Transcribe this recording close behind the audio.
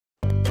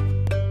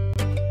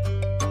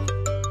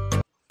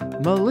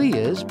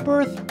Malia's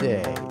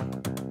birthday.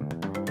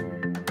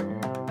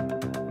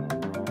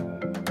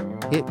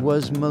 It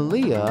was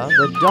Malia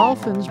the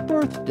dolphin's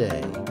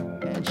birthday,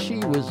 and she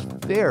was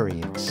very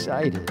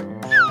excited.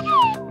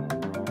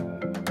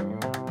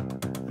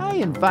 I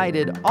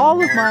invited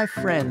all of my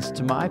friends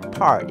to my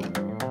party.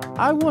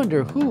 I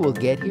wonder who will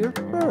get here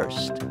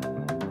first.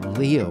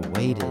 Malia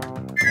waited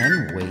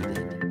and waited.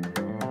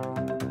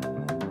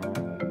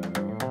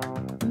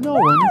 No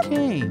one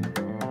came.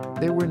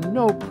 There were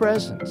no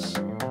presents,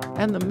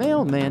 and the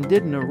mailman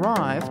didn't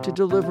arrive to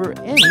deliver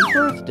any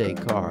birthday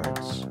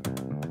cards.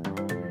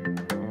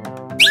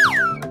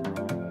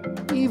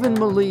 Even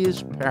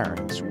Malia's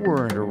parents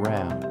weren't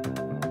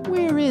around.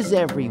 "Where is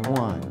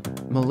everyone?"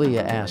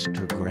 Malia asked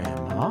her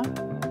grandma.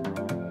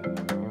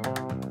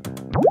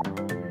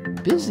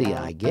 "Busy,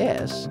 I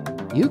guess.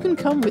 You can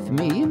come with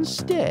me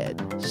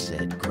instead,"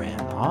 said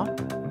Grandma.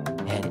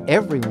 Had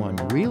everyone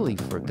really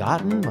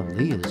forgotten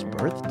Malia's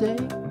birthday?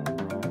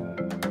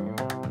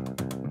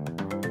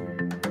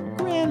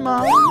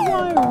 "Grandma,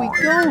 why are we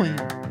going?"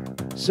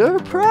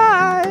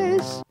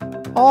 "Surprise!"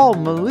 All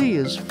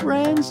Malia's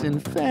friends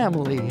and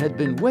family had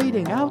been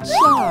waiting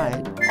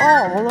outside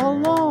all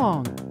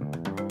along.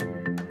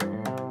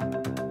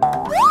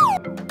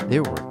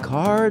 There were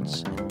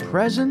cards and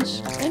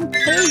presents and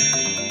cake.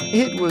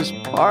 It was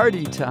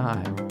party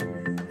time.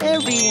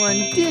 Everyone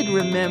did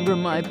remember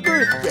my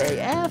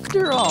birthday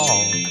after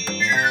all.